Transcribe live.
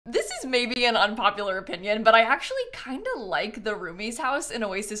This is maybe an unpopular opinion, but I actually kind of like the roomie's house in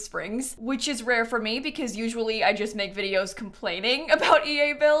Oasis Springs, which is rare for me because usually I just make videos complaining about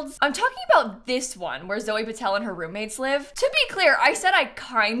EA builds. I'm talking about this one where Zoe Patel and her roommates live. To be clear, I said I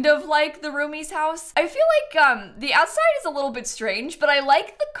kind of like the roomie's house. I feel like the outside is a little bit strange, but I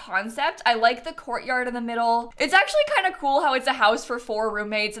like the concept. I like the courtyard in the middle. It's actually kind of cool how it's a house for 4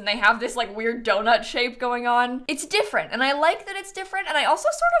 roommates and they have this like weird donut shape going on. It's different, and I like that it's different, and I also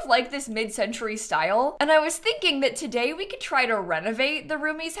sort of like this mid-century style. And I was thinking that today we could try to renovate the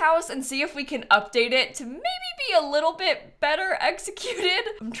roomie's house and see if we can update it to maybe be a little bit better executed.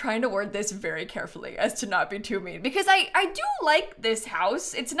 I'm trying to word this very carefully as to not be too mean, because I do like this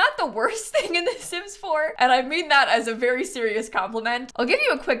house. It's not the worst thing in The Sims 4, and I mean that as a very serious compliment. I'll give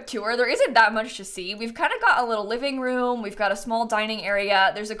you a quick tour. There isn't that much to see. We've kind of got a little living room. We've got a small dining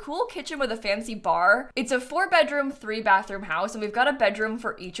area. There's a cool kitchen with a fancy bar. It's a 4-bedroom, 3-bathroom house, and we've got a bedroom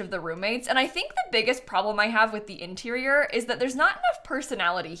for each of the roommates. And I think the biggest problem I have with the interior is that there's not enough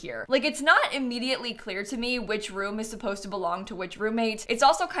personality here. Like, it's not immediately clear to me which room is supposed to belong to which roommate. It's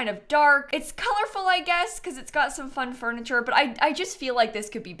also kind of dark. It's colorful, I guess, because it's got some fun furniture, but I just feel like this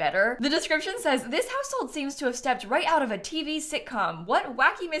could be better. The description says, this household seems to have stepped right out of a TV sitcom. What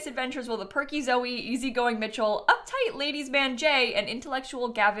wacky misadventures will the perky Zoe, easygoing Mitchell, uptight ladies man Jay, and intellectual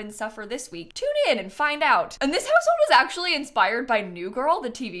Gavin suffer this week? Tune in and find out. And this household was actually inspired by New Girl, the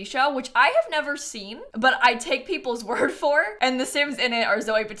TV show, which I have never seen, but I take people's word for. And the Sims in it are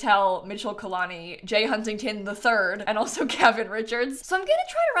Zoe Patel, Mitchell Kalani, Jay Huntington III, and also Gavin Richards. So I'm gonna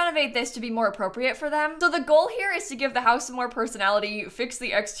try to renovate this to be more appropriate for them. So the goal here is to give the house some more personality, fix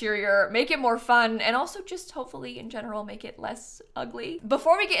the exterior, make it more fun, and also just hopefully in general make it less ugly.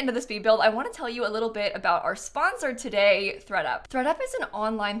 Before we get into the speed build, I want to tell you a little bit about our sponsor today, ThredUp. ThredUp is an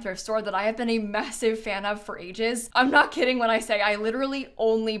online thrift store that I have been a massive fan of for ages. I'm not kidding when I say I literally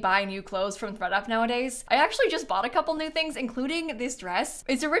only buy new clothes from ThredUp nowadays. I actually just bought a couple new things, including this dress.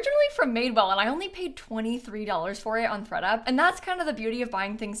 It's originally from Madewell, and I only paid $23 for it on ThredUp. And that's kind of the beauty of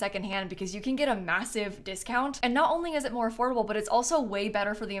buying things secondhand, because you can get a massive discount. And not only is it more affordable, but it's also way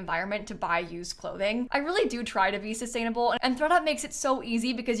better for the environment to buy used clothing. I really do try to be sustainable, and ThredUp makes it so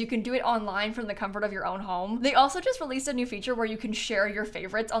easy because you can do it online from the comfort of your own home. They also just released a new feature where you can share your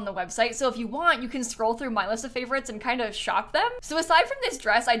favorites on the website. So if you want, you can scroll through my list of favorites and kind of shop them. So aside from this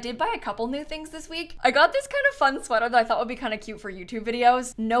dress, I did buy a couple new things this week. I got this kind of fun sweater that I thought would be kind of cute for YouTube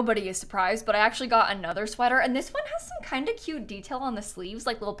videos. Nobody is surprised, but I actually got another sweater, and this one has some kind of cute detail on the sleeves,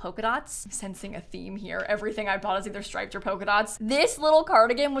 like little polka dots. I'm sensing a theme here. Everything I bought is either striped or polka dots. This little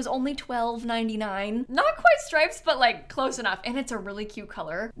cardigan was only $12.99. Not quite stripes, but like close enough, and it's a really cute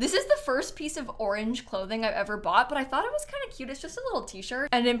color. This is the first piece of orange clothing I've ever bought, but I thought it was kind of cute. It's just a little t-shirt.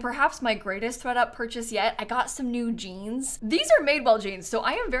 And in perhaps my greatest ThredUp purchase yet, I got some new jeans. These are Madewell jeans, so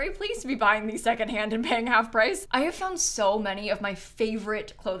I am very pleased to be buying these secondhand and paying half price. I have found so many of my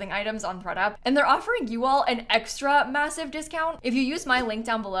favorite clothing items on ThredUp, and they're offering you all an extra massive discount. If you use my link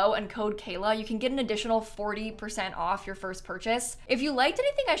down below and code Kayla, you can get an additional 40% off your first purchase. If you liked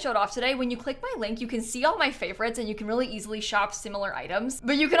anything I showed off today, when you click my link, you can see all my favorites and you can really easily shop similar items,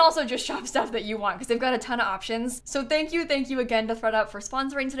 but you can also just shop stuff that you want because they've got a ton of options. So thank you again to ThredUp for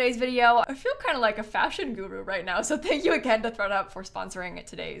sponsoring today's video. I feel kind of like a fashion guru right now, so thank you again to ThredUp for sponsoring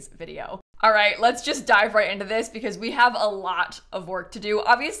today's video. All right, let's just dive right into this because we have a lot of work to do.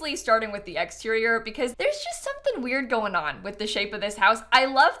 Obviously, starting with the exterior, because there's just something weird going on with the shape of this house. I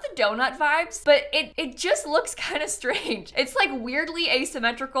love the donut vibes, but it just looks kind of strange. It's like weirdly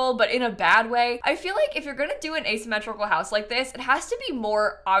asymmetrical, but in a bad way. I feel like if you're gonna do an asymmetrical house like this, it has to be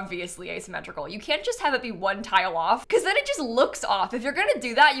more obviously asymmetrical. You can't just have it be one tile off, because then it just looks off. If you're gonna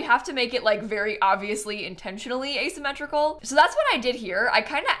do that, you have to make it like very obviously, intentionally asymmetrical. So that's what I did here. I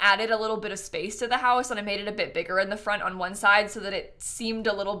kind of added a little bit of space to the house, and I made it a bit bigger in the front on one side so that it seemed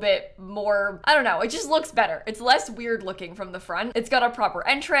a little bit more, I don't know, it just looks better. It's less weird looking from the front. It's got a proper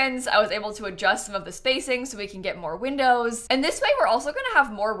entrance. I was able to adjust some of the spacing so we can get more windows. And this way we're also gonna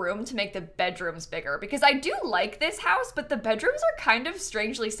have more room to make the bedrooms bigger, because I do like this house, but the bedrooms are kind of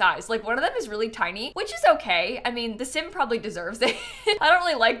strangely sized. Like, one of them is really tiny, which is okay. I mean, the sim probably deserves it. I don't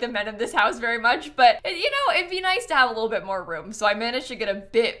really like the men in this house very much, but you know, it'd be nice to have a little bit more room. So I managed to get a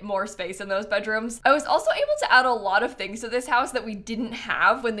bit more space in those bedrooms. I was also able to add a lot of things to this house that we didn't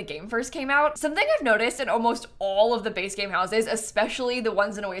have when the game first came out. Something I've noticed in almost all of the base game houses, especially the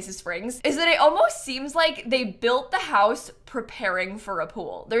ones in Oasis Springs, is that it almost seems like they built the house preparing for a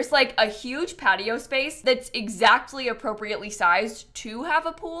pool. There's like a huge patio space that's exactly appropriately sized to have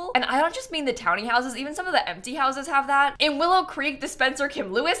a pool. And I don't just mean the towny houses, even some of the empty houses have that. In Willow Creek, the Spencer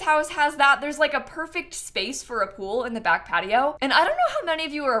Kim Lewis house has that. There's like a perfect space for a pool in the back patio. And I don't know how many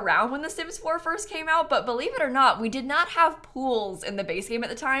of you were around when The Sims 4 first came out, but believe it or not, we did not have pools in the base game at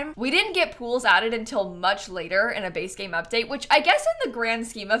the time. We didn't get pools added until much later in a base game update, which I guess in the grand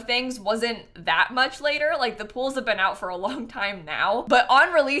scheme of things wasn't that much later. Like the pools have been out for a long time now. But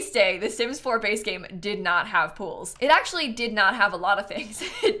on release day, The Sims 4 base game did not have pools. It actually did not have a lot of things.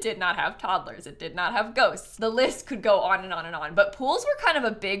 It did not have toddlers. It did not have ghosts. The list could go on and on and on. But pools were kind of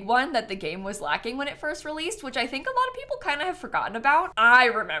a big one that the game was lacking when it first released, which I think a lot of people kind of have forgotten about. I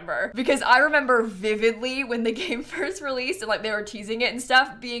remember, because I remember vividly when the game first released and like they were teasing it and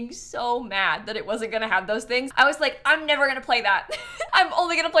stuff, being so mad that it wasn't gonna have those things. I was like, I'm never gonna play that. I'm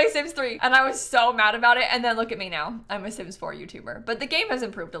only gonna play Sims 3. And I was so mad about it. And then look at me now. I'm a Sims 4 YouTuber. But the game has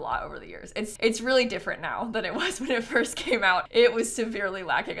improved a lot over the years. It's really different now than it was when it first came out. It was severely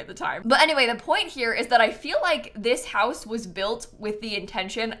lacking at the time. But anyway, the point here is that I feel like this house was built with the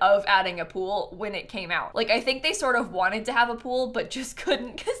intention of adding a pool when it came out. Like I think they sort of wanted to have a pool, but just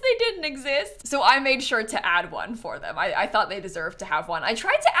couldn't because they didn't exist. So I made sure to add one for them. I thought they deserved to have one. I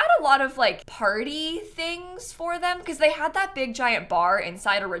tried to add a lot of like party things for them because they had that big giant bar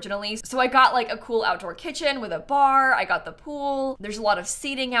inside originally. So I got like a cool outdoor kitchen with a bar. I got the pool. There's a lot of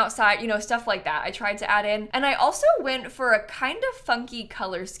seating outside, you know, stuff like that. I tried to add in. And I also went for a kind of funky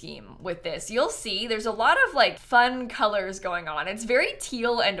color scheme with this. You'll see there's a lot of like fun colors going on. It's very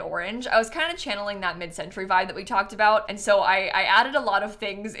teal and orange. I was kind of channeling that mid-century vibe that we talked about. And so I added a lot of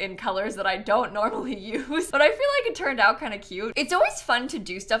things in colors that I don't normally use, but I feel like it turned out kind of cute. It's always fun to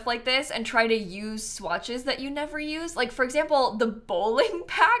do stuff like this and try to use swatches that you never use. Like for example, the bowling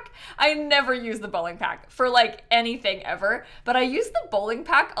pack. I never use the bowling pack for like anything ever, but I use the bowling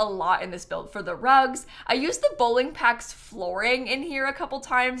pack a lot in this build for the rugs. I used the bowling pack's flooring in here a couple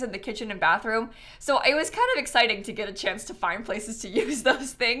times in the kitchen and bathroom. So it was kind of exciting to get a chance to find places to use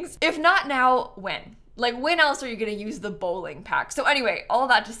those things. If not now, when? Like when else are you gonna use the bowling pack? So anyway, all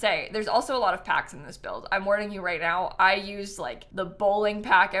that to say, there's also a lot of packs in this build. I'm warning you right now, I used like the bowling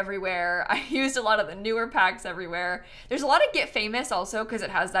pack everywhere. I used a lot of the newer packs everywhere. There's a lot of Get Famous also because it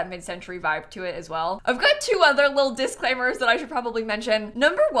has that mid-century vibe to it as well. I've got two other little disclaimers that I should probably mention.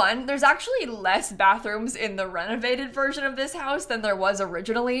 Number one, there's actually less bathrooms in the renovated version of this house than there was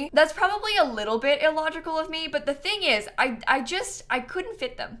originally. That's probably a little bit illogical of me, but the thing is, I couldn't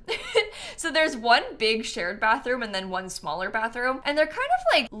fit them. So there's one big shared bathroom and then one smaller bathroom, and they're kind of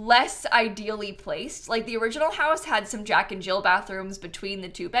like less ideally placed. Like the original house had some Jack and Jill bathrooms between the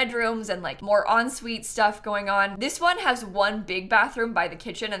two bedrooms and like more ensuite stuff going on. This one has one big bathroom by the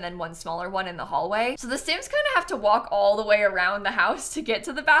kitchen and then one smaller one in the hallway. So the Sims kind of have to walk all the way around the house to get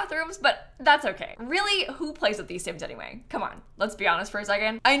to the bathrooms, but that's okay. Really, who plays with these Sims anyway? Come on, let's be honest for a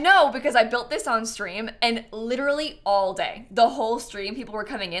second. I know because I built this on stream and literally all day, the whole stream, people were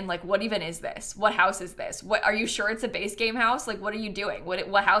coming in like, what even is this? What house is this? What, are you sure it's a base game house? Like, what are you doing?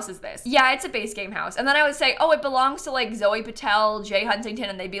 What house is this? Yeah, it's a base game house. And then I would say, oh, it belongs to like Zoe Patel, Jay Huntington,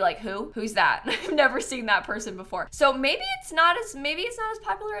 and they'd be like, who? Who's that? I've never seen that person before. So maybe it's not as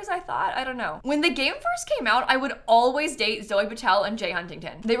popular as I thought. I don't know. When the game first came out, I would always date Zoe Patel and Jay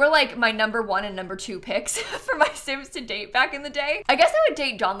Huntington. They were like my number 1 and number 2 picks for my Sims to date back in the day. I guess I would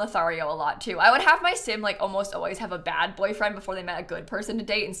date John Lothario a lot too. I would have my Sim like almost always have a bad boyfriend before they met a good person to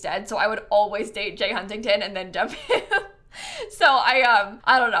date instead. So I would always date Jay Huntington and then dump him. So I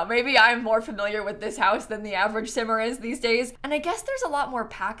don't know, maybe I'm more familiar with this house than the average Simmer is these days. And I guess there's a lot more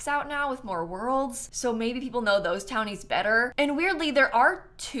packs out now with more worlds, so maybe people know those townies better. And weirdly, there are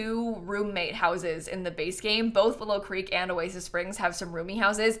 2 roommate houses in the base game. Both Willow Creek and Oasis Springs have some roomie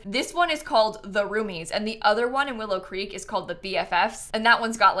houses. This one is called the Roomies, and the other one in Willow Creek is called the BFFs. And that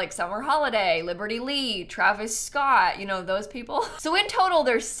one's got like Summer Holiday, Liberty Lee, Travis Scott, you know, those people. So in total,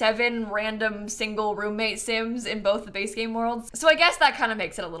 there's 7 random single roommate Sims in both the base game worlds. So I guess that kind of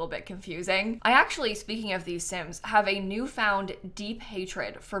makes it a little bit confusing. I actually, speaking of these Sims, have a newfound deep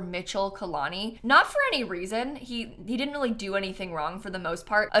hatred for Mitchell Kalani. Not for any reason. He didn't really do anything wrong for the most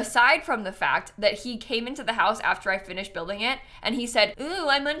part, aside from the fact that he came into the house after I finished building it and he said, ooh,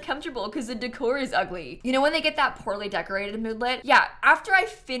 I'm uncomfortable because the decor is ugly. You know when they get that poorly decorated moodlet? Yeah, after I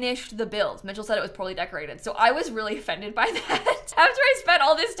finished the build, Mitchell said it was poorly decorated. So I was really offended by that. After I spent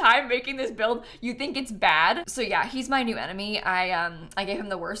all this time making this build, you think it's bad. So yeah, he's my new enemy. I gave him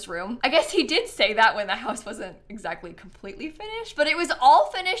the worst room. I guess he did say that when the house wasn't exactly completely finished, but it was all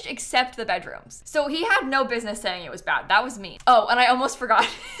finished except the bedrooms. So he had no business saying it was bad. That was me. Oh, and I almost forgot god.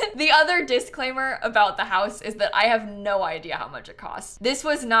 The other disclaimer about the house is that I have no idea how much it costs. This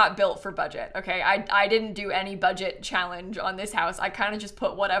was not built for budget, okay? I didn't do any budget challenge on this house. I kind of just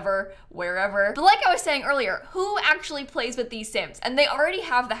put whatever, wherever. But like I was saying earlier, who actually plays with these Sims? And they already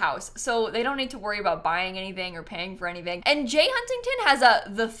have the house, so they don't need to worry about buying anything or paying for anything. And Jay Huntington has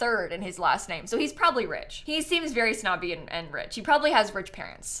a the third in his last name, so he's probably rich. He seems very snobby and rich. He probably has rich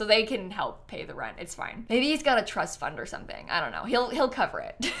parents, so they can help pay the rent. It's fine. Maybe he's got a trust fund or something. I don't know. He'll cover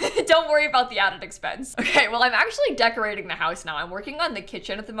it. Don't worry about the added expense. Okay, well, I'm actually decorating the house now. I'm working on the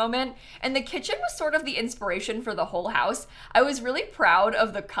kitchen at the moment, and the kitchen was sort of the inspiration for the whole house. I was really proud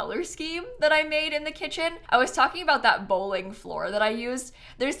of the color scheme that I made in the kitchen. I was talking about that bowling floor that I used.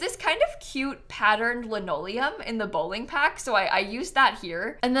 There's this kind of cute patterned linoleum in the bowling pack, so I used that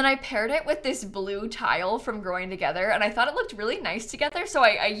here. And then I paired it with this blue tile from Growing Together, and I thought it looked really nice together, so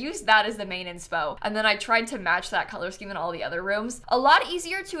I used that as the main inspo. And then I tried to match that color scheme in all the other rooms. A lot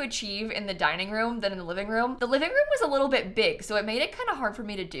easier to achieve in the dining room than in the living room. The living room was a little bit big, so it made it kind of hard for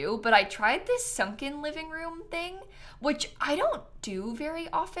me to do, but I tried this sunken living room thing, which I don't do very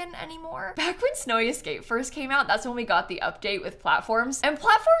often anymore. Back when Snowy Escape first came out, that's when we got the update with platforms. And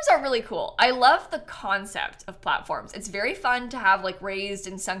platforms are really cool. I love the concept of platforms. It's very fun to have like raised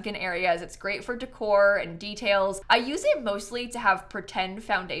and sunken areas. It's great for decor and details. I use it mostly to have pretend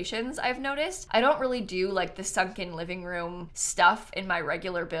foundations, I've noticed. I don't really do like the sunken living room stuff in my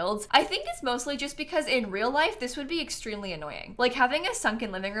regular builds. I think it's mostly just because in real life, this would be extremely annoying. Like having a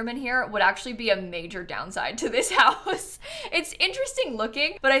sunken living room in here would actually be a major downside to this house. It's interesting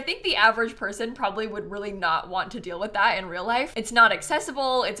looking, but I think the average person probably would really not want to deal with that in real life. It's not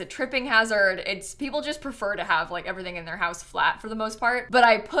accessible, it's a tripping hazard, people just prefer to have like everything in their house flat for the most part. But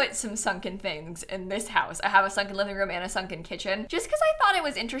I put some sunken things in this house. I have a sunken living room and a sunken kitchen just because I thought it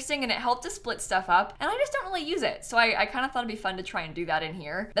was interesting and it helped to split stuff up, and I just don't really use it. So I kind of thought it'd be fun to try and do that in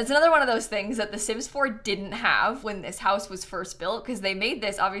here. That's another one of those things that The Sims 4 didn't have when this house was first built, because they made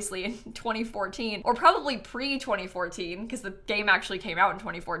this obviously in 2014, or probably pre-2014, because the game actually came out in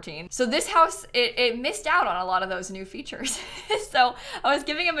 2014. So this house, it missed out on a lot of those new features. So I was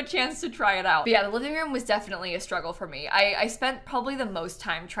giving him a chance to try it out. But yeah, the living room was definitely a struggle for me. I spent probably the most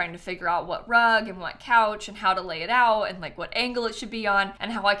time trying to figure out what rug and what couch and how to lay it out and like what angle it should be on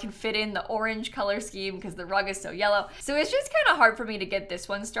and how I can fit in the orange color scheme because the rug is so yellow. So it's just kind of hard for me to get this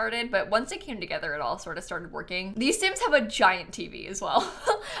one started, but once it came together, it all sort of started working. These Sims have a giant TV as well.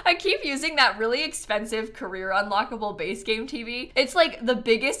 I keep using that really expensive career unlockable base game TV. It's like the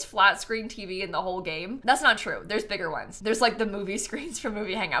biggest flat screen TV in the whole game. That's not true. There's bigger ones. There's like the movie screens from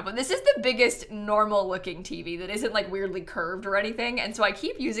Movie Hangout, but this is the biggest normal looking TV that isn't like weirdly curved or anything. And so I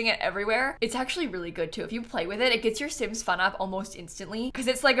keep using it everywhere. It's actually really good too. If you play with it, it gets your Sims fun up almost instantly because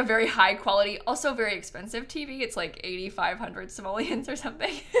it's like a very high quality, also very expensive TV. It's like 8,500 simoleons or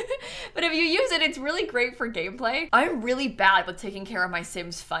something. But if you use it, it's really great for gameplay. I'm really bad with taking care of my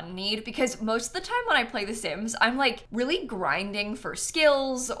Sims fun need because most of the time when I play The Sims, I'm like really grinding for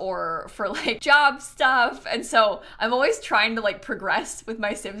skills or for like job stuff. And so I'm always trying to like progress with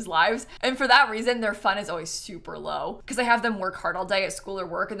my Sims lives. And for that reason, their fun is always super low because I have them work hard all day at school or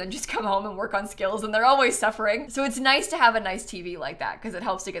work and then just come home and work on skills and they're always suffering. So it's nice to have a nice TV like that because it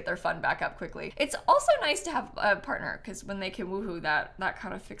helps to get their fun back up quickly. It's also nice to have a partner because when they can woohoo, that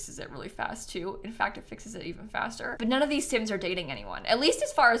kind of fixes it really fast too. In fact, it fixes it even faster. But none of these Sims are dating anyone, at least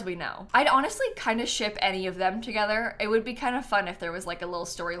as far as we know. I'd honestly kind of ship any of them together. It would be kind of fun if there was like a little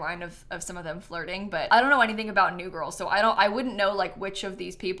storyline of some of them flirting, but I don't know anything about New Girl, so I wouldn't know like which of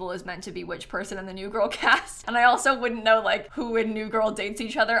these people is meant to be which person in the New Girl cast. And I also wouldn't know like who in New Girl dates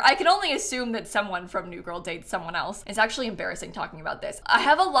each other. I can only assume that someone from New Girl dates someone else. It's actually embarrassing talking about this. I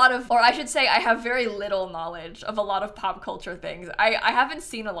have a lot of, or I should say I have very little knowledge of a lot of pop culture things. I haven't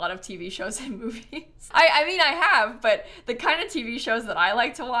seen a lot of TV shows and movies. I mean, I have, but the kind of TV shows that I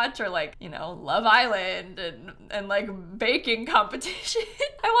like to watch are like, you know, Love Island and like baking competition.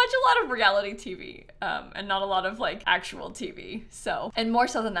 I watch a lot of reality TV and not a lot of like actual TV. So, and more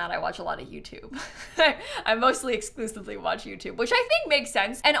so than that, I watch a lot of YouTube. I mostly exclusively watch YouTube, which I think makes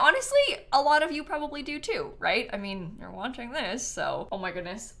sense. And honestly, a lot of you probably do too, right? I mean, you're watching this, so. Oh my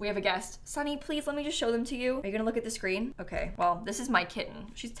goodness, we have a guest. Sunny, please let me just show them to you. Are you gonna look at the screen? Okay, well, this is my kitten.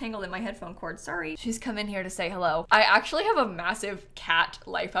 She's she's tangled in my headphone cord, sorry. She's come in here to say hello. I actually have a massive cat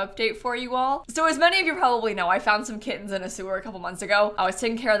life update for you all. So as many of you probably know, I found some kittens in a sewer a couple months ago. I was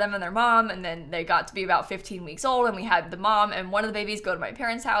taking care of them and their mom, and then they got to be about 15 weeks old, and we had the mom and one of the babies go to my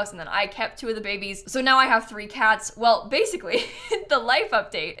parents' house, and then I kept 2 of the babies. So now I have 3 cats. Well, basically, the life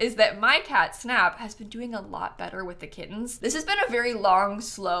update is that my cat, Snap, has been doing a lot better with the kittens. This has been a very long,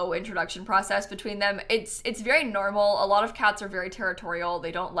 slow introduction process between them. It's very normal. A lot of cats are very territorial.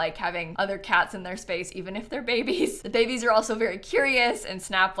 They don't like having other cats in their space, even if they're babies. The babies are also very curious, and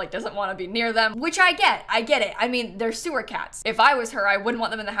Snap like doesn't want to be near them, which I get it. I mean, they're sewer cats. If I was her, I wouldn't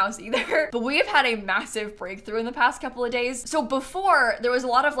want them in the house either. But we have had a massive breakthrough in the past couple of days. So before, there was a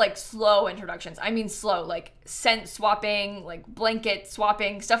lot of like slow introductions. I mean slow, like scent swapping, like blanket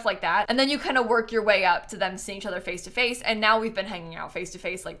swapping, stuff like that. And then you kind of work your way up to them seeing each other face to face. And now we've been hanging out face to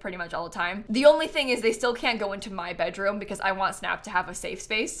face like pretty much all the time. The only thing is they still can't go into my bedroom because I want Snap to have a safe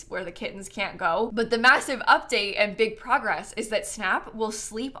space where the kittens can't go. But the massive update and big progress is that Snap will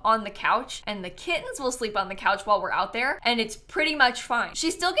sleep on the couch and the kittens will sleep on the couch while we're out there, and it's pretty much fine.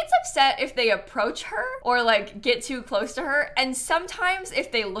 She still gets upset if they approach her or like get too close to her, and sometimes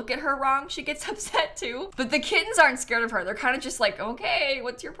if they look at her wrong, she gets upset too. But the kittens aren't scared of her. They're kind of just like, okay,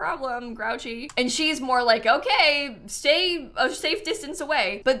 what's your problem, grouchy? And she's more like, okay, stay a safe distance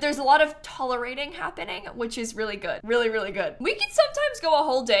away. But there's a lot of tolerating happening, which is really good. Really, really good. We can sometimes go a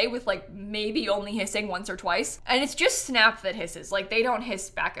whole day with like maybe only hissing once or twice, and it's just Snap that hisses. Like they don't hiss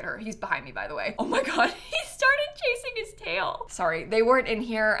back at her. He's behind me, by the way. Oh my God, he started chasing his tail. Sorry, they weren't in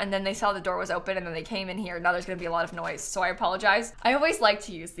here, and then they saw the door was open, and then they came in here. Now there's gonna be a lot of noise, so I apologize. I always like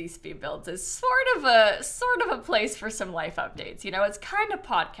to use these speed builds as sort of a place for some life updates. You know, it's kind of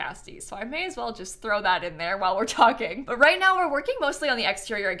podcasty, so I may as well just throw that in there while we're talking. But right now we're working mostly on the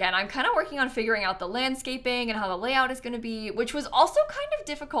exterior again. I'm kind of working on figuring out the landscaping and how the layout is gonna be, which was also kind of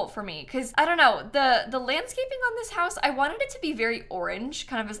difficult for me because I don't know, the landscaping on this house, I wanted it to be very orange,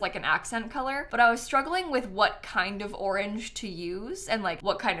 kind of as like an accent color, but I was struggling with what kind of orange to use and like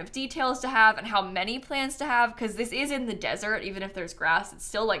what kind of details to have and how many plants to have, because this is in the desert. Even if there's grass, it's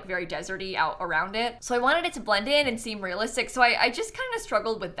still like very deserty out around it. So I wanted it to blend in and seem realistic. So I just kind of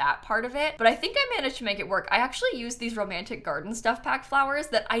struggled with that part of it, but I think I managed to make it work. I actually used these romantic garden stuff pack flowers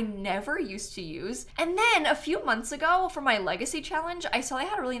that I never used to use. And then a few months ago for my legacy challenge, I saw they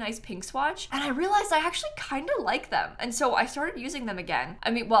had a really nice pink swatch and I realized I actually kind of like them. And so I started using them again.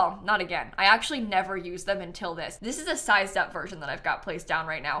 I mean, well, not again. I actually never used them until this. This is a sized up version that I've got placed down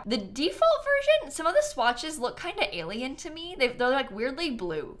right now. The default version, some of the swatches look kind of alien to me. They're like weirdly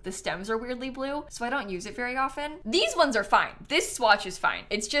blue. The stems are weirdly blue, so I don't use it very often. These ones are fine. This swatch is fine.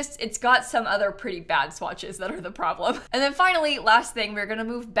 It's just, it's got some other pretty bad swatches that are the problem. And then finally, last thing, we're gonna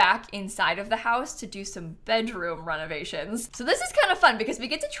move back inside of the house to do some bedroom renovations. So this is kind of fun because we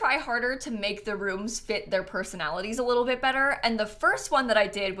get to try harder to make the rooms fit their personalities a little bit better. And the first one that I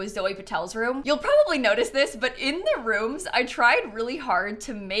did was Zoe Patel's room. You'll probably notice this, but in the rooms, I tried really hard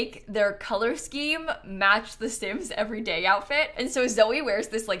to make their color scheme match the Sims everyday outfit. And so Zoe wears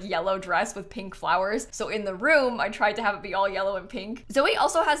this like yellow dress with pink flowers. So in the room, I tried to have it be all yellow and pink. Zoe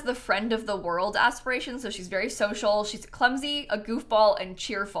also has the friend of the world aspiration. So she's very social. She's clumsy, a goofball, and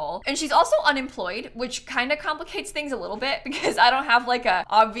cheerful. And she's also unemployed, which kind of complicates things a little bit because I don't have like a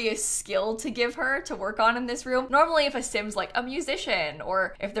obvious skill to give her to work on in this room. Normally if a Sim's like a musician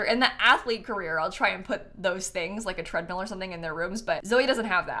or if they're in the athlete career, I'll try and put those things like a treadmill or something in their rooms, but Zoe doesn't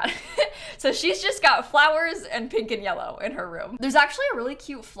have that. So she's just got flowers and pink and yellow in her room. There's actually a really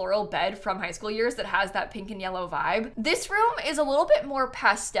cute floral bed from high school years that has that pink and yellow vibe. This room is a little bit more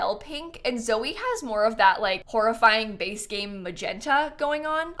pastel pink, and Zoe has more of that like horrifying base game magenta going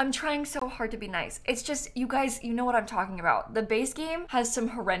on. I'm trying so hard to be nice. It's just, you guys, you know what I'm talking about. The base game has some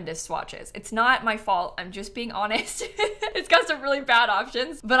horrendous swatches. It's not my fault. I'm just being honest. It's got some really bad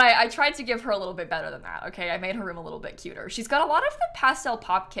options, but I tried to give her a little bit better than that, okay? I made her room a little bit cuter. She's got a lot of the pastel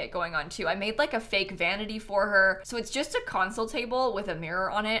pop kit going on too. I made like a fake vanity for her. So it's just a console table with a mirror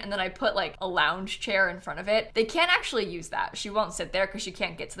on it, and then I put like a lounge chair in front of it. They can't actually use that. She won't sit there because she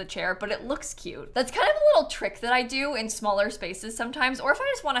can't get to the chair, but it looks cute. That's kind of a little trick that I do in smaller spaces sometimes, or if I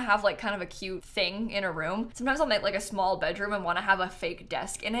just want to have like kind of a cute thing in a room. Sometimes I'll make like a small bedroom and want to have a fake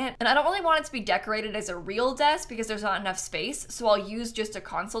desk in it. And I don't really want it to be decorated as a real desk because there's not enough space. So I'll use just a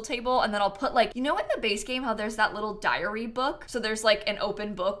console table, and then I'll put like, you know in the base game how there's that little diary book? So there's like an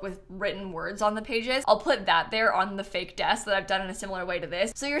open book with written words on the pages. I'll put that there on the fake desk that I've done in a similar way to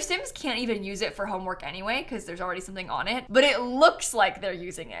this. So your Sims can't even use it for homework homework anyway, because there's already something on it, but it looks like they're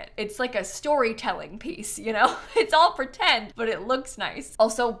using it. It's like a storytelling piece, you know? It's all pretend, but it looks nice.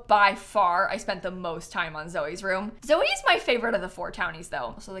 Also, by far, I spent the most time on Zoe's room. Zoe is my favorite of the 4 townies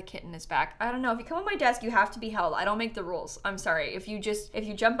though. So the kitten is back. I don't know, if you come on my desk, you have to be held. I don't make the rules. I'm sorry. If you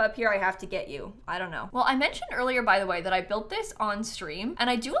jump up here, I have to get you. I don't know. Well, I mentioned earlier, by the way, that I built this on stream, and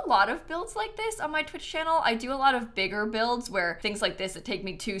I do a lot of builds like this on my Twitch channel. I do a lot of bigger builds where things like this that take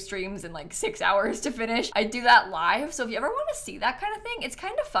me 2 streams and like 6 hours to finish. I do that live. So if you ever want to see that kind of thing, it's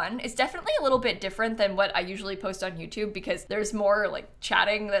kind of fun. It's definitely a little bit different than what I usually post on YouTube because there's more like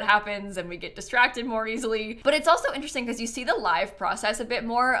chatting that happens and we get distracted more easily. But it's also interesting because you see the live process a bit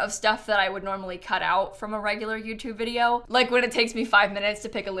more of stuff that I would normally cut out from a regular YouTube video. Like when it takes me 5 minutes to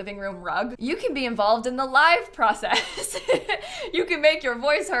pick a living room rug, you can be involved in the live process. You can make your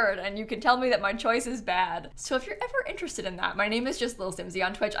voice heard and you can tell me that my choice is bad. So if you're ever interested in that, my name is just lilsimsie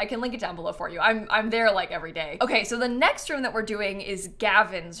on Twitch. I can link it down below for you. I'm there like every day. Okay, so the next room that we're doing is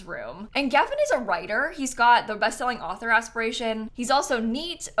Gavin's room. And Gavin is a writer. He's got the best-selling author aspiration. He's also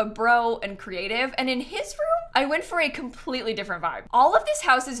neat, a bro, and creative. And in his room, I went for a completely different vibe. All of this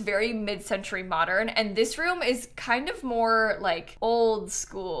house is very mid-century modern, and this room is kind of more like old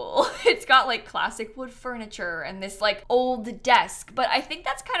school. It's got like classic wood furniture and this like old desk, but I think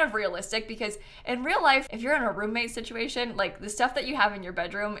that's kind of realistic because in real life, if you're in a roommate situation, like the stuff that you have in your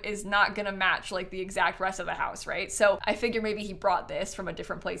bedroom is not gonna match like the exact rest of the house, right? So I figure maybe he brought this from a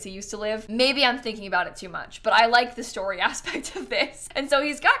different place he used to live. Maybe I'm thinking about it too much, but I like the story aspect of this. And so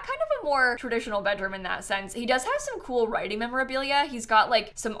he's got kind of a more traditional bedroom in that sense. He does have some cool writing memorabilia. He's got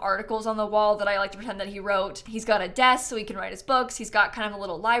like some articles on the wall that I like to pretend that he wrote. He's got a desk so he can write his books. He's got kind of a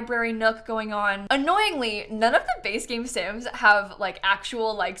little library nook going on. Annoyingly, none of the base game Sims have like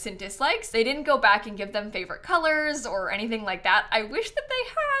actual likes and dislikes. They didn't go back and give them favorite colors or anything like that. I wish that they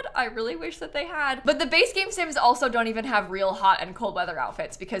had. I really wish that they had. But the base game Sims also don't even have real hot and cold weather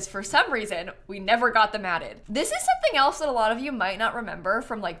outfits because for some reason, we never got them added. This is something else that a lot of you might not remember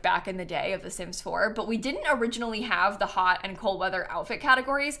from like back in the day of The Sims 4, but we didn't originally have the hot and cold weather outfit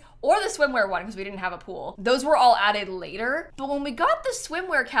categories or the swimwear one because we didn't have a pool. Those were all added later. But when we got the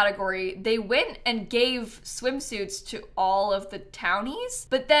swimwear category, they went and gave swimsuits to all of the townies.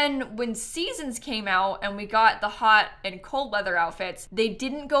 But then when seasons came out and we got the hot and cold weather outfits, they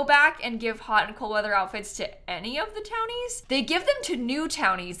didn't go back and give hot and cold weather outfits to any of the townies. They give them to new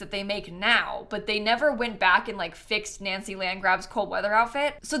townies that they make now, but they never went back and like fixed Nancy Landgraab's cold weather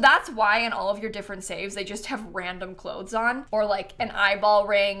outfit. So that's why in all of your different saves, they just have random clothes on or like an eyeball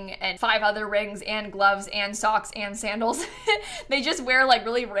ring and 5 other rings and gloves and socks and sandals. They just wear like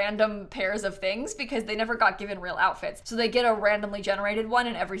really random pairs of things because they never got given real outfits. So they get a randomly generated one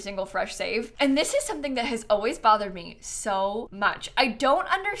in every single fresh save. And this is something that has always bothered me so much. I don't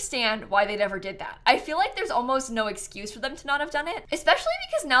understand why they never did that. I feel like there's almost no excuse for them to not have done it, especially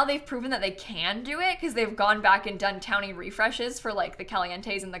because now they've proven that they can do it because they've gone back and done townie refreshes for like the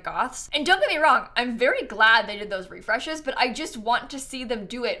Calientes and the Goths. And don't get me wrong, I'm very glad they did those refreshes, but I just want to see them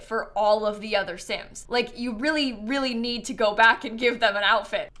do it for all of the other Sims. Like you really, really need to go back and give them an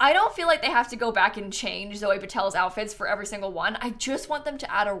outfit. I don't feel like they have to go back and change Zoe Patel's outfits for every single one. I just want them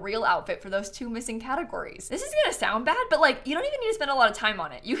to add a real outfit for those 2 missing categories. This is gonna sound bad, but like you don't even need to spend a lot of time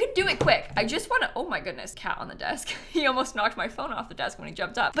on it. You can do it quick. I just wanna, oh my goodness, cat on the desk. He almost knocked my phone off the desk when he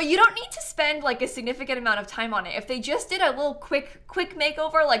jumped up. But you don't need to spend like a significant amount of time on it. If they just did a little quick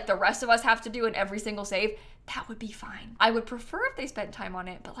makeover like the rest of us have to do in every single save, that would be fine. I would prefer if they spent time on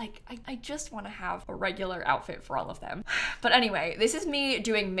it, but like, I just want to have a regular outfit for all of them. But anyway, this is me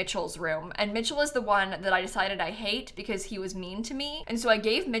doing Mitchell's room, and Mitchell is the one that I decided I hate because he was mean to me, and so I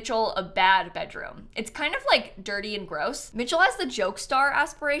gave Mitchell a bad bedroom. It's kind of like dirty and gross. Mitchell has the joke star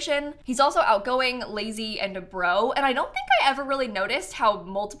aspiration. He's also outgoing, lazy, and a bro, and I don't think I ever really noticed how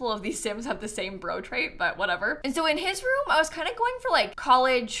multiple of these Sims have the same bro trait, but whatever. And so in his room, I was kind of going for like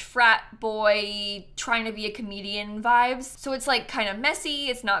college, frat boy, trying to be a comedian vibes. So it's like kind of messy,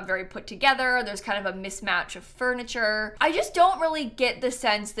 it's not very put together, there's kind of a mismatch of furniture. I just don't really get the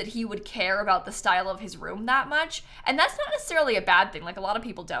sense that he would care about the style of his room that much, and that's not necessarily a bad thing, like a lot of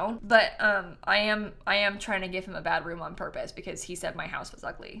people don't, but I am trying to give him a bad room on purpose because he said my house was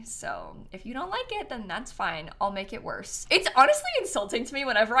ugly. So if you don't like it, then that's fine, I'll make it worse. It's honestly insulting to me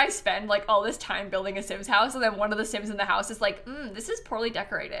whenever I spend like all this time building a Sims house and then one of the Sims in the house is like, this is poorly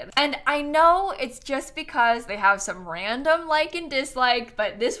decorated. And I know it's just because because they have some random like and dislike,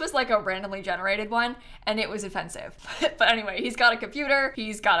 but this was like a randomly generated one and it was offensive. But anyway, he's got a computer,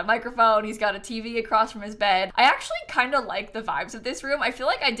 he's got a microphone, he's got a TV across from his bed. I actually kind of like the vibes of this room. I feel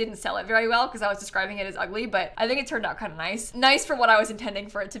like I didn't sell it very well because I was describing it as ugly, but I think it turned out kind of nice. Nice for what I was intending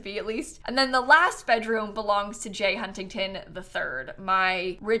for it to be, at least. And then the last bedroom belongs to Jay Huntington III,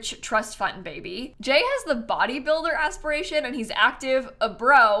 my rich trust fund baby. Jay has the bodybuilder aspiration and he's active, a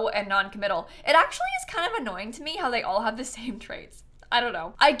bro, and non-committal. It actually is kind of annoying to me how they all have the same traits. I don't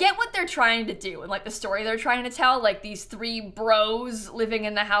know. I get what they're trying to do and like the story they're trying to tell, like these three bros living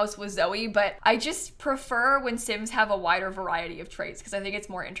in the house with Zoe, but I just prefer when Sims have a wider variety of traits because I think it's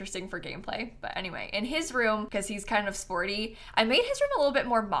more interesting for gameplay. But anyway, in his room, because he's kind of sporty, I made his room a little bit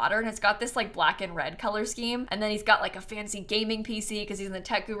more modern. It's got this like black and red color scheme, and then he's got like a fancy gaming PC because he's in the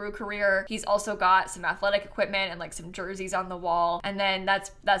tech guru career. He's also got some athletic equipment and like some jerseys on the wall, and then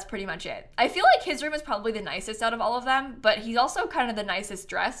that's pretty much it. I feel like his room is probably the nicest out of all of them, but he's also kind of the nicest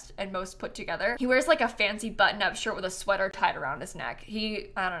dressed and most put together. He wears like a fancy button-up shirt with a sweater tied around his neck.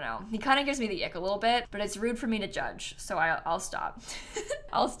 I don't know. He kind of gives me the ick a little bit, but it's rude for me to judge, so I'll stop.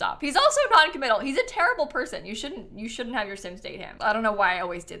 I'll stop. He's also non-committal. He's a terrible person. You shouldn't have your Sims date him. I don't know why I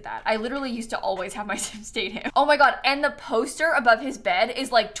always did that. I literally used to always have my Sims date him. Oh my god, and the poster above his bed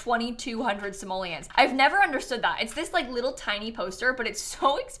is like 2,200 simoleons. I've never understood that. It's this like little tiny poster, but it's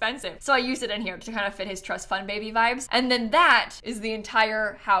so expensive. So I used it in here to kind of fit his trust fund baby vibes. And then that is the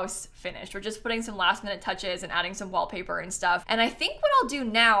entire house finished. We're just putting some last minute touches and adding some wallpaper and stuff. And I think what I'll do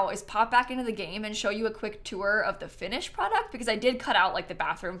now is pop back into the game and show you a quick tour of the finished product because I did cut out like the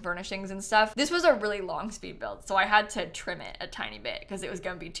bathroom furnishings and stuff. This was a really long speed build, so I had to trim it a tiny bit because it was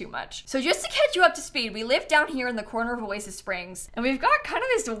gonna be too much. So just to catch you up to speed, we live down here in the corner of Oasis Springs, and we've got kind of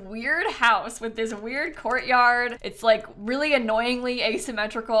this weird house with this weird courtyard. It's like really annoyingly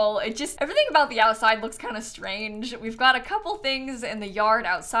asymmetrical. It just, everything about the outside looks kind of strange. We've got a couple things in the yard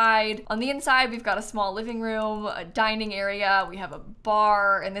outside. On the inside, we've got a small living room, a dining area, we have a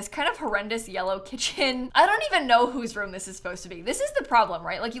bar, and this kind of horrendous yellow kitchen. I don't even know whose room this is supposed to be. This is the problem,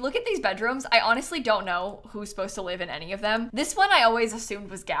 right? Like you look at these bedrooms, I honestly don't know who's supposed to live in any of them. This one I always assumed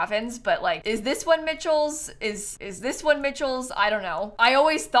was Gavin's, but like, is this one Mitchell's? Is this one Mitchell's? I don't know. I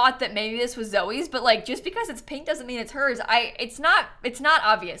always thought that maybe this was Zoe's, but like, just because it's pink doesn't mean it's hers. It's not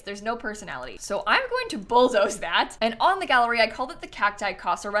obvious. There's no personality. So I'm going to bulldoze that. And on the gallery, I called it the Cacti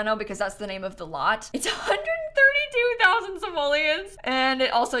Casa Reno because that's the name of the lot. It's 132,000 simoleons, and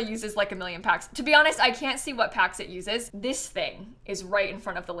it also uses like 1 million packs. To be honest, I can't see what packs it uses. This thing is right in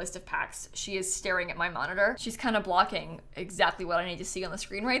front of the list of packs. She is staring at my monitor. She's kind of blocking exactly what I need to see on the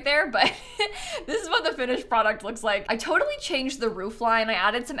screen right there, but this is what the finished product looks like. I totally changed the roof line. I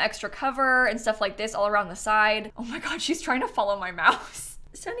added some extra cover and stuff like this all around the side. Oh my god, she's trying to follow my mouse.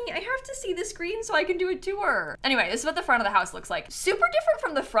 Sunny, I have to see the screen so I can do a tour. Anyway, this is what the front of the house looks like. Super different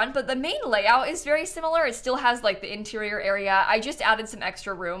from the front, but the main layout is very similar. It still has like the interior area. I just added some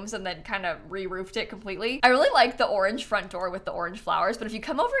extra rooms and then kind of re-roofed it completely. I really like the orange front door with the orange flowers, but if you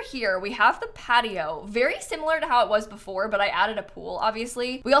come over here, we have the patio, very similar to how it was before, but I added a pool,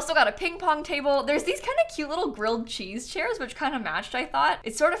 obviously. We also got a ping pong table. There's these kind of cute little grilled cheese chairs, which kind of matched, I thought.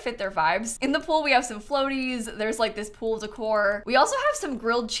 It sort of fit their vibes. In the pool, we have some floaties. There's like this pool decor. We also have some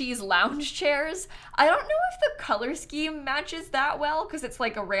grilled cheese lounge chairs. I don't know if the color scheme matches that well because it's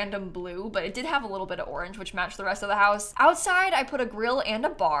like a random blue, but it did have a little bit of orange, which matched the rest of the house. Outside, I put a grill and a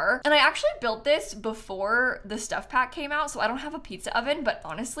bar, and I actually built this before the stuff pack came out, so I don't have a pizza oven, but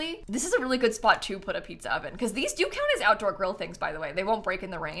honestly, this is a really good spot to put a pizza oven because these do count as outdoor grill things, by the way. They won't break in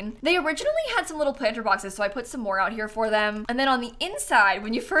the rain. They originally had some little planter boxes, so I put some more out here for them. And then on the inside,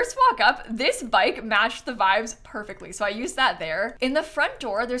 when you first walk up, this bike matched the vibes perfectly, so I used that there. In the front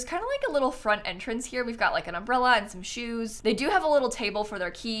door, there's kind of like a little front entrance here. We've got like an umbrella and some shoes. They do have a little table for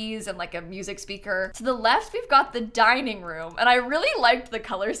their keys and like a music speaker. To the left, we've got the dining room, and I really liked the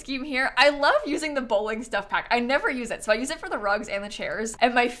color scheme here. I love using the bowling stuff pack. I never use it, so I use it for the rugs and the chairs.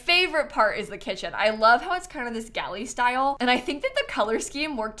 And my favorite part is the kitchen. I love how it's kind of this galley style, and I think that the color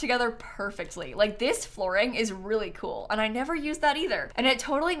scheme worked together perfectly. Like this flooring is really cool, and I never used that either. And it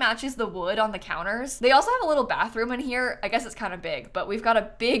totally matches the wood on the counters. They also have a little bathroom in here. I guess it's kind of big, but we've got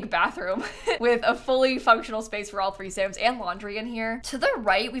a big bathroom with a fully functional space for all three Sims and laundry in here. To the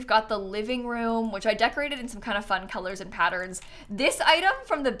right, we've got the living room, which I decorated in some kind of fun colors and patterns. This item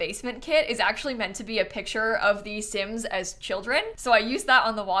from the basement kit is actually meant to be a picture of the Sims as children, so I used that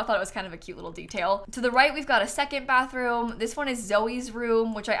on the wall. I thought it was kind of a cute little detail. To the right, we've got a second bathroom. This one is Zoe's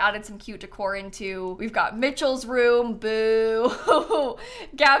room, which I added some cute decor into. We've got Mitchell's room, boo,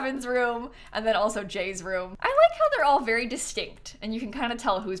 Gavin's room, and then also Jay's room. I like how they're all very distinct, and you can can kind of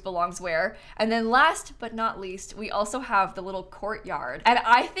tell whose belongs where. And then last but not least, we also have the little courtyard. And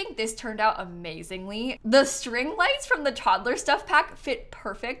I think this turned out amazingly. The string lights from the toddler stuff pack fit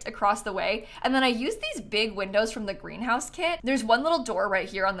perfect across the way. And then I used these big windows from the greenhouse kit. There's one little door right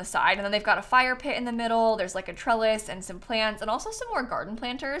here on the side, and then they've got a fire pit in the middle. There's like a trellis and some plants and also some more garden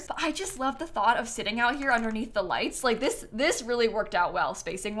planters. But I just love the thought of sitting out here underneath the lights. Like this really worked out well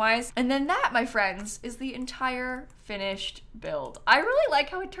spacing wise. And then that, my friends, is the entire finished build. I really like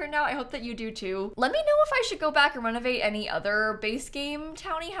how it turned out. I hope that you do too. Let me know if I should go back and renovate any other base game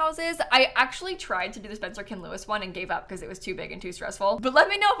townie houses. I actually tried to do the Spencer Ken Lewis one and gave up because it was too big and too stressful. But let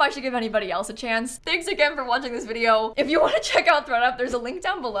me know if I should give anybody else a chance. Thanks again for watching this video. If you want to check out ThredUp, there's a link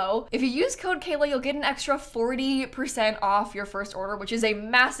down below. If you use code Kayla, you'll get an extra 40% off your first order, which is a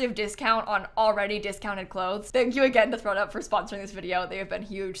massive discount on already discounted clothes. Thank you again to ThredUp for sponsoring this video. They have been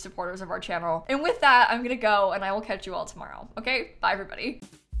huge supporters of our channel. And with that, I'm gonna go and I will catch you all tomorrow. Okay, bye everybody.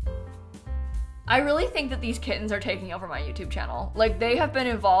 I really think that these kittens are taking over my YouTube channel. Like, they have been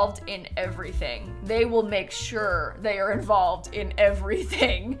involved in everything. They will make sure they are involved in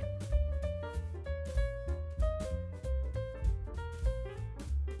everything.